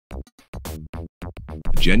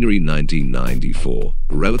January 1994,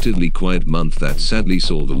 a relatively quiet month that sadly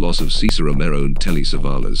saw the loss of Cesar Romero and Telly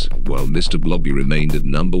Savalas, while Mr. Blobby remained at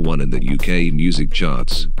 #1 in the UK music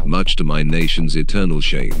charts, much to my nation's eternal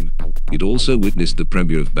shame. It also witnessed the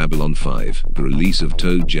premiere of Babylon 5, the release of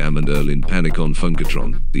Toe Jam and Earl in Panic on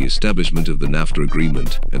Funkatron, the establishment of the NAFTA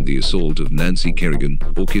agreement, and the assault of Nancy Kerrigan,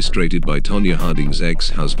 orchestrated by Tonya Harding's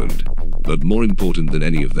ex-husband. But more important than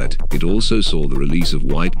any of that, it also saw the release of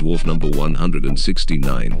White Dwarf number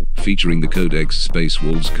 169, featuring the Codex Space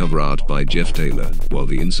Wolves cover art by Jeff Taylor, while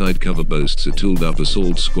the inside cover boasts a tooled-up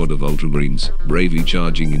assault squad of Ultramarines, bravely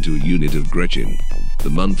charging into a unit of Gretchen. The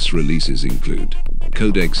month's releases include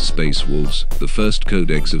Codex Space Wolves, the first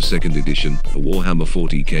Codex of 2nd edition, a Warhammer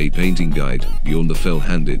 40k painting guide, Beyond the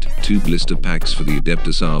Fell-Handed, 2 blister packs for the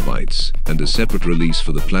Adeptus Arbites, and a separate release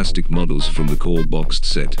for the plastic models from the core boxed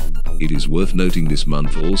set. It is worth noting this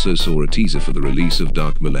month also saw a teaser for the release of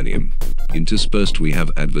Dark Millennium. Interspersed we have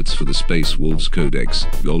adverts for the Space Wolves Codex,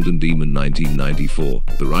 Golden Demon 1994,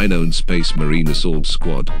 the Rhino and Space Marine Assault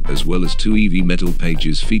Squad, as well as 2 EV metal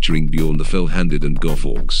pages featuring Bjorn the Fell-Handed and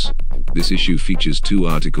Gothorks. This issue features 2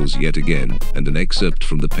 articles yet again, and an excerpt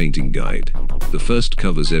from the painting guide. The first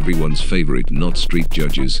covers everyone's favorite not street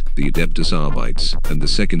judges, the Adeptus Arbites, and the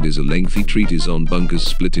second is a lengthy treatise on bunkers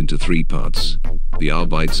split into 3 parts. The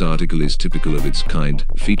Arbites article is typical of its kind,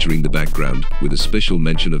 featuring the background, with a special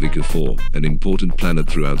mention of Ica 4, an important planet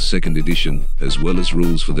throughout 2nd edition, as well as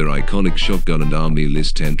rules for their iconic shotgun and army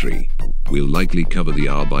list entry. We'll likely cover the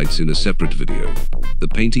Arbites in a separate video. The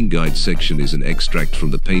painting guide section is an extract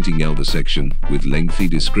from the painting elder section, with lengthy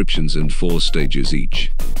descriptions and 4 stages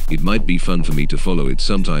each. It might be fun for me to follow it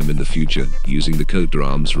sometime in the future, using the coat to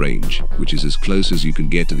arms range, which is as close as you can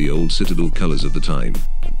get to the old Citadel colors of the time.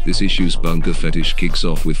 This issue's bunker fetish kicks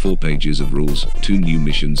off with 4 pages of rules, 2 new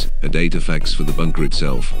missions, a data fax for the bunker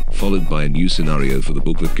itself, followed by a new scenario for the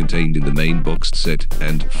booklet contained in the main boxed set,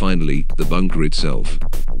 and, finally, the bunker itself.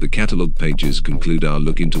 The catalog pages conclude our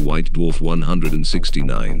look into White Dwarf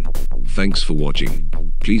 169. Thanks for watching.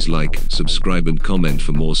 Please like, subscribe and comment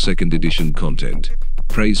for more 2nd edition content.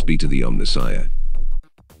 Praise be to the Omnissiah.